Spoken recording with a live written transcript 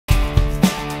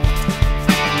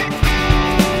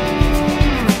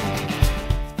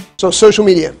So social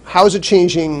media, how is it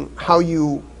changing how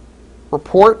you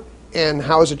report, and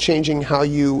how is it changing how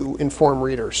you inform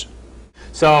readers?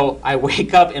 So I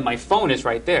wake up and my phone is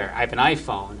right there. I have an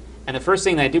iPhone, and the first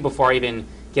thing that I do before I even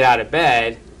get out of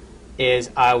bed is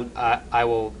I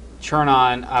will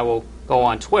go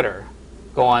on Twitter,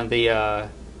 go on the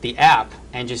app,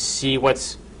 and just see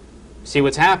what's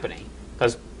happening.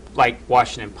 Because like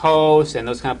Washington Post and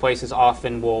those kind of places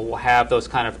often will have those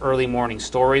kind of early morning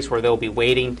stories where they'll be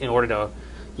waiting in order to,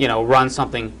 run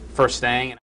something first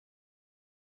thing.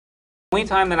 The only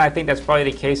time that I think that's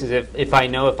probably the case is if I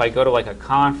go to like a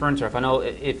conference, or if I know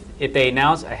if they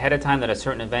announce ahead of time that a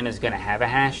certain event is going to have a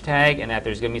hashtag and that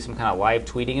there's going to be some kind of live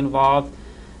tweeting involved,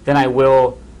 then I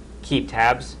will keep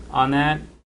tabs on that.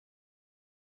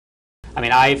 I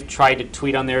mean, I've tried to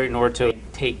tweet on there in order to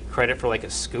take credit for like a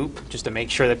scoop, just to make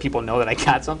sure that people know that I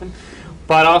got something.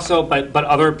 But also, but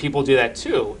other people do that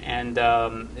too, and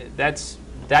that's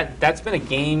been a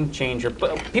game changer.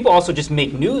 But people also just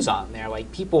make news on there. Like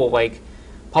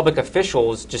public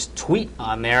officials just tweet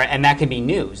on there, and that can be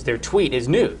news. Their tweet is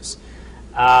news.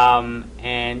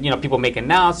 And people make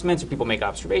announcements or people make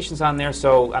observations on there.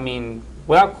 So I mean,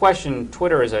 without question,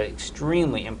 Twitter is an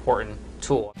extremely important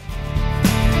tool.